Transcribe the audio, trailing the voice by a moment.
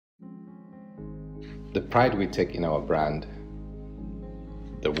The pride we take in our brand,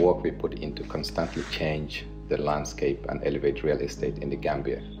 the work we put into constantly change the landscape and elevate real estate in the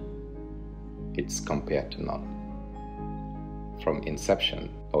Gambia, it's compared to none. From inception,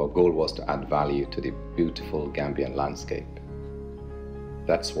 our goal was to add value to the beautiful Gambian landscape.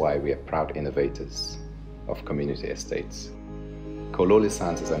 That's why we are proud innovators of community estates. Kololi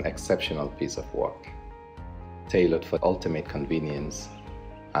Sands is an exceptional piece of work, tailored for ultimate convenience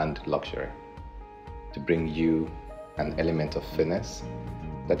and luxury, to bring you an element of finesse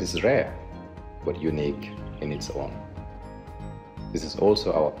that is rare but unique in its own. This is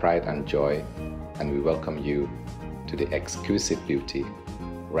also our pride and joy, and we welcome you to the exquisite beauty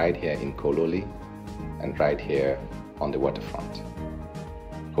right here in Kololi and right here on the waterfront.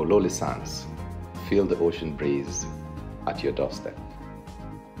 Kololi Sands, feel the ocean breeze at your doorstep.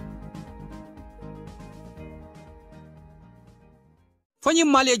 Foni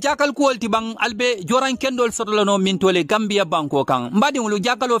male jakal kuolti bang albe joran kendol sotolano mintole Gambia banko kan mbadi ngulu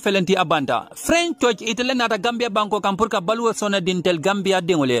jakalo felenti abanda French Touch itele nata Gambia banko kan purka baluwa sona dintel Gambia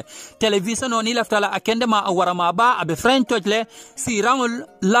dingole television oni laftala akendema awarama ba abe French Touch le si rangul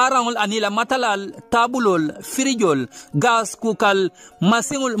la rangul anila matalal tabulol firijol gas kukal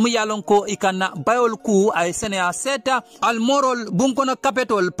masingul muyalon ko ikana bayol ku ay senea seta almorol bunkono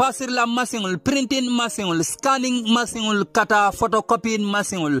kapetol pasir la masingul printing masingul scanning masingul kata photocopy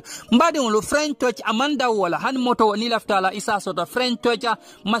masingul mbadingul French Touch amanda wala han moto ni laftala isa sota French Touch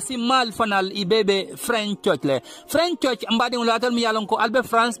masimal fanal ibebe French Touch le French Touch mbadingul atal mi yalon ko albe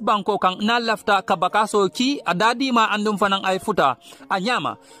France banko kan na lafta kabakaso ki adadi ma andum fanang ay futa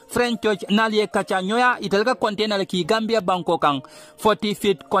anyama French Touch nalie kacha nyoya itelga container ki Gambia banko kan 40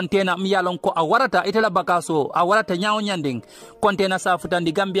 feet container mi yalon ko awarata itela bakaso awarata nyaaw nyanding container sa futa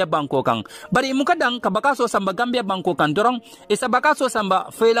ndi Gambia banko kan bari mukadang kabakaso samba Gambia banko kan dorong isa bakaso samba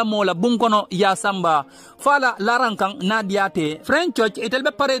fela mola bunkono ya samba fala larankan nadiate French Touch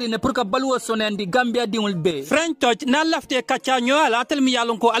itelbe pareri ne pour ka baluwa sonendi Gambia dingul be French Touch na lafte kacha nyoala atel mi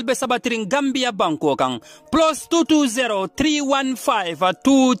yalon ko albe sabatrin Gambia banko kan plus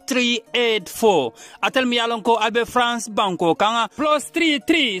 220-315-2384 atel mi yalon ko albe France banko kan plus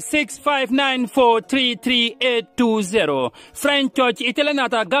 33-6594-33820 French Touch itele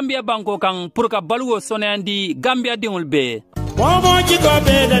nata Gambia banko kan pour ka baluwa sonendi Gambia dingul be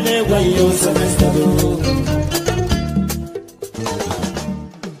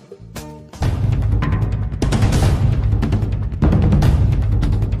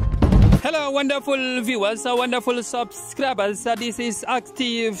Hello, wonderful viewers, wonderful subscribers. This is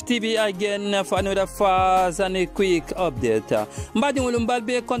Active TV again for another fast and a quick update. Mbadi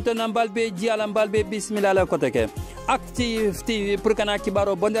mulumbalbe konton mbalbe jiala mbalbe bismillah la koteke. Active TV purkana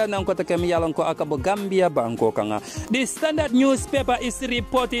kibaro bonda nan koteke mi yalon ko akabo Gambia banko kanga. The Standard newspaper is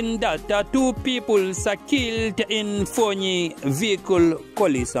reporting that 2 people are killed in Foni vehicle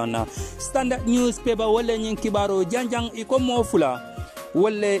collision. Standard newspaper wole nyin kibaro janjang iko mofula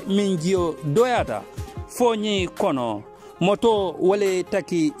wole minjio doyata Foni kono moto wole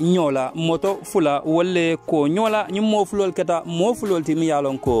taki nyola moto fula wole ko nyola nyum mofulol keta mofulol timi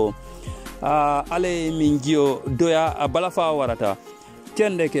yalon ko ale minjio doya balafa warata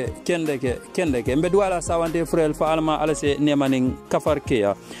kendeke mbedwala sawante frel fa alma alase nemaning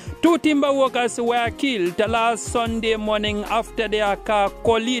kafarkeya 2 timber workers were killed last Sunday morning after their car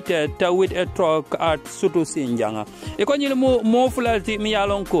collided with a truck at Sutu Sinjanga ikonyil mo fulalti mi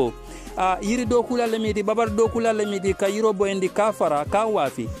yalonko yiri do kula lemidi babar do kula lemidi ka yiro boendi ka fara ka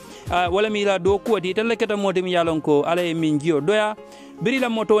wafi wala mi la do ko di teleketa modi mi yalonko ale minjio doya Birila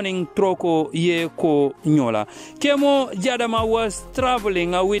motoning troko ye ko nyola. Kemo Jadama was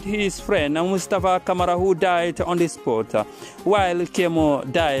traveling with his friend Mustafa Kamara, who died on the spot, while Kemo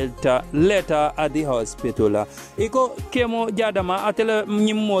died later at the hospital. Iko Kemo Jadama atele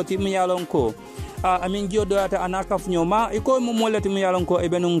nyimoti miyalonko. Amin jodo ata anaka fnyoma iko mumolati miyalonko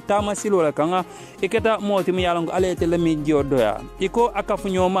ebenung tamasilo la kanga iketa moti miyalonko alete le mi jodo ya iko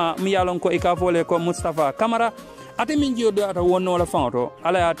akafnyoma miyalonko ikafole ko Mustafa Kamara ate min jodo ata wonno la fanto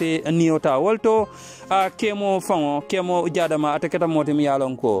ala ate niota wolto kemo fango kemo jadama ate keta moti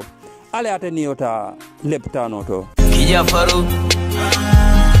miyalonko ala ate niota leptano to kija faru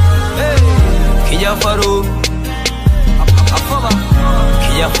kija faru afaba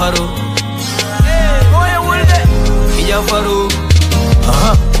kija faru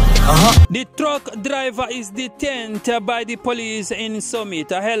The truck driver is detained by the police in Summit,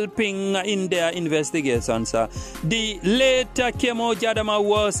 helping in their investigations. The late Kemo Jadama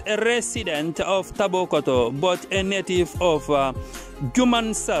was a resident of Tabokoto, but a native of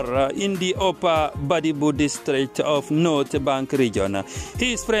Jumansar in the Upper Badibu district of North Bank region.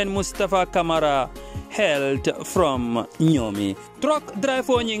 His friend Mustafa Kamara hailed from Nyomi. Truck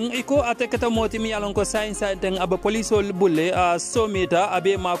driver nying iko atekata moti mi yalon ko sain teng aba polisol bulle a somita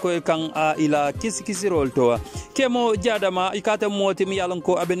abe mako kang ila kisi rolto kemo jadama ikata moti mi yalon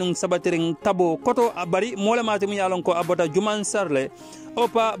ko abe nung sabatiring tabo koto abari mola mati mi yalon ko abota Jumansarle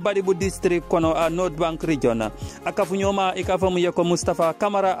Opa Badibu district kono a North Bank region akafu nyoma ikafamu yako Mustafa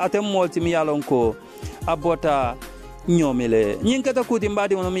Kamara atem moti mi yalon ko abota nyomile nyinkata kuti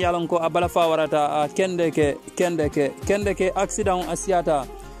mbadi wono mi yalon ko abala fawarata kendeke accident asiata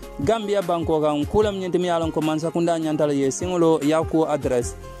Gambia banko kan kulam nyinti mi yalon ko mansa kunda nyantala ye singolo yako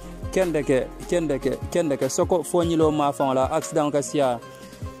address kendeke soko fonyilo ma fawla accident kasia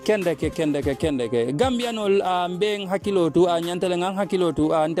kendeke Gambia nol mbeng hakilotu nyantala ngang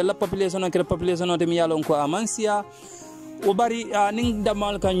hakilotu ndela population de mi yalon ko amansia Ubari ning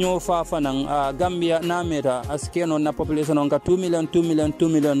damal ka nyofa fanang Gambia na meta askeno na population on ka 2 million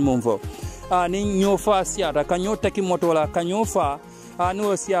mumvo ning nyofa siata ka nyota ki motola ka nyofa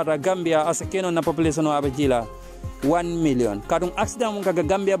no siata Gambia askeno na population on abajila 1 million kadung accident mun ka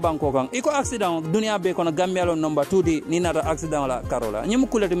Gambia banko kan iko accident dunia be kono Gambia lo number 2 di ni nata accident la karola nyim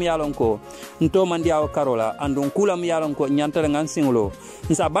kulati mi yalon ko nto mandiaw karola andun kula mi yalon ko nyantale ngan singulo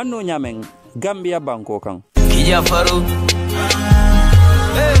nsa bando nyameng Gambia banko kan Kija Faru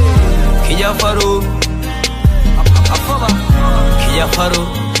Kija Faru Afaba Kija Faru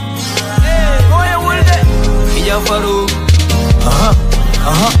Oye wulde Kija Faru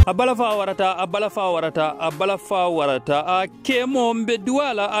Abala fa warata kemo mbe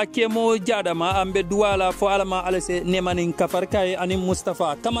duwala kemo jadama mbe duwala fo alama alase nemanin kafarkay ani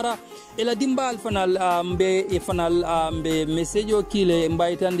Mustafa Kamara ila dimbal fanal mbe message kile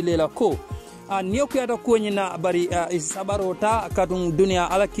mbaytandile la ko niyo kuyata kuonyina bari isabarota kadung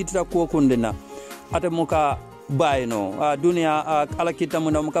dunia ala kitita kuo kundina ate muka bayno dunia ala kita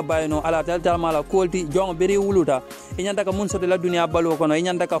muna muka bayno ala tal mala kolti jong beri wuluta inyanda ka munso de la dunia balo kono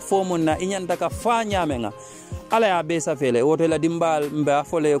inyanda ka fomunna inyanda ka fanya menga ala ya besa fele woto la dimbal mbe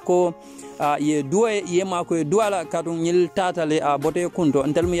afole ko ye duwe ye mako duala kadung nyil tatale bote kunto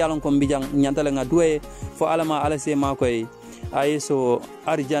entel mi yalon ko mbijang nyantale nga duwe fo alama ala se mako aiso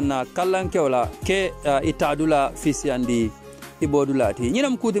arjanna kallankewla ke itadula fisiandi ibodulati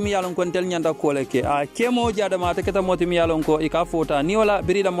nyinam kudimi yalon ko tel nyanda koleke kemo jadama takata motimi yalon ko ikafota ni wala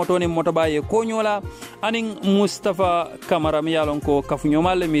birida motoni motobaye ko nyola anin Mustafa Kamara mi yalon ko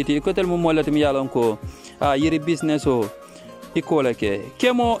kafunyomal miti ko tel mo molati mi yalon ko yiri business o ikoleke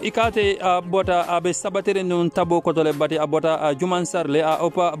kemo ikate bota abe sabatere nun tabo kotole bati abota Jumansarle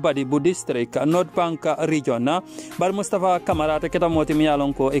Upper Badibu district North Bank region bar Mustafa Kamara te keta moti mi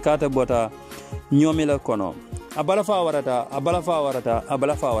yalon ko ikate bota nyomila kono abala fa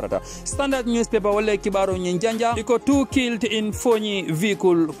warata Standard newspaper wale kibaro nyinjanja iko 2 killed in Foni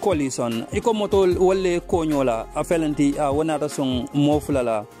vehicle collision iko motol wale konyola afelanti wonata song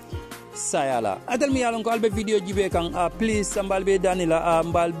mofulala sayala adal mi yalon ko albe video jibe kan please mbalbe danila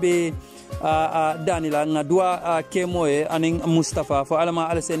mbalbe danila ngadwa kemoe aning Mustafa fo alama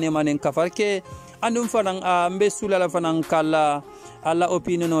alsene manen kafarke andum fanan mbe sulala fanan kala alla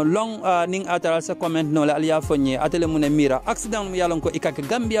opinion long ning atara sa comment no la aliya fonye atele mune mira accident mu yalon ko ikake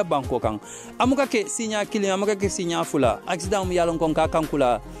Gambia banko kan amuka ke sinya kilima amuka ke sinya fula accident mu yalon ko ka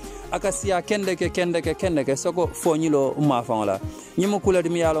kankula akasia kendeke soko fonyilo mafangala nyimo kula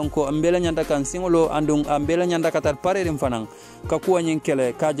dimi yalon ko mbela nyanda kan singolo andung mbela nyanda katar parerim fanang ka kuwanyin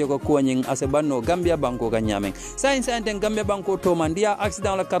kele ka jogo kuwanyin asebanno Gambia banko ga nyameng sain enten Gambia banko to mandia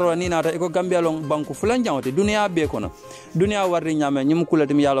accident la karola ni nata iko Gambia long banko fulan jawte dunia be kono dunia warri nyame nyimo kula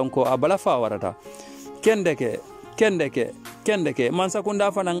dimi yalon ko abala fa warata kendeke mansa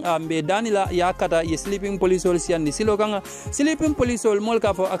kunda fanan ambe danila ya kata ye sleeping police ol siandi silo kanga sleeping police ol mol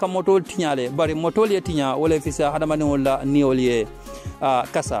ka fo aka motol tinyale bari motol ye tinya wala fisa hadamani wala nioliye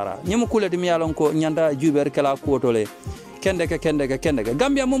kasara nyemu kulati mi yalon ko nyanda juber kala kuotole kendeke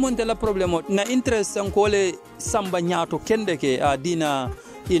Gambia momonte la problème na interest ko le samba nyato kendeke dina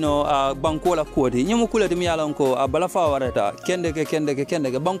bankola kodi nyemu kulati mi yalon ko bala fa warata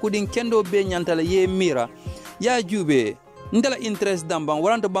kendeke banku din kendo be nyantala ye mira ya jube ndala interest damban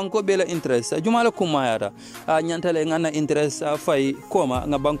waranto banko bela interest jumala kumayata nyantale ngana interest fay koma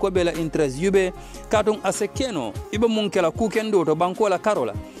nga banko bela interest yube katung asekeno ibe munkela kukendo to banko la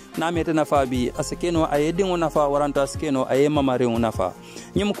karola na meta nafa bi asekeno ayedingo nafa waranto asekeno aye mamare nafa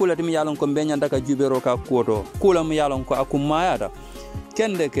nyum kula timi yalon ko be nyanda ka jubero ka kuoto kula mu yalon ko akumayata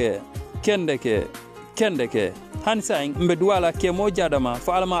kendeke hansaing mbe duwala kemo jadama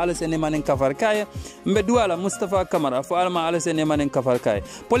fo alama ala sene manen kafar kay mbe duwala Mustafa Kamara fo alama ala sene manen kafar kay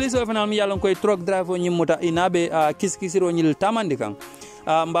police o fanal mi yalon koy truck driver nyimuta inabe kiskisiro nyil tamandi kan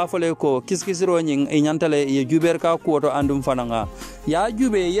mba fole ko kiskisiro nyin e nyantale ye juber ka kuoto andum fananga ya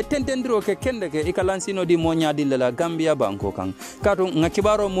jube ye tentendiro ke kende ke ikalansino di monya dilla Gambia banko kan kato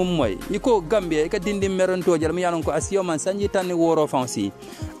ngakibaro mum moy iko Gambia ka dindi meronto jal mi yalon ko asiyo man sanji tanni woro fansi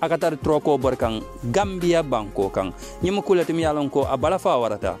akatar troko borkan Gambia banko kan nyima kulati mi yalon ko abala fa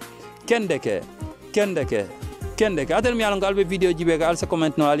warata kende ke atel mi yalon albe video jibe ga alsa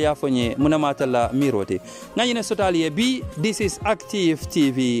comment no aliya fonye munamatalla miroti ngani sotali bi this is Active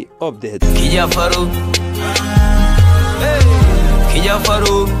TV update Kija Faru Kija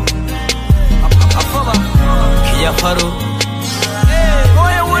Faru Afaba Kija Faru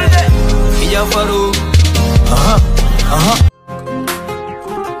Kija Faru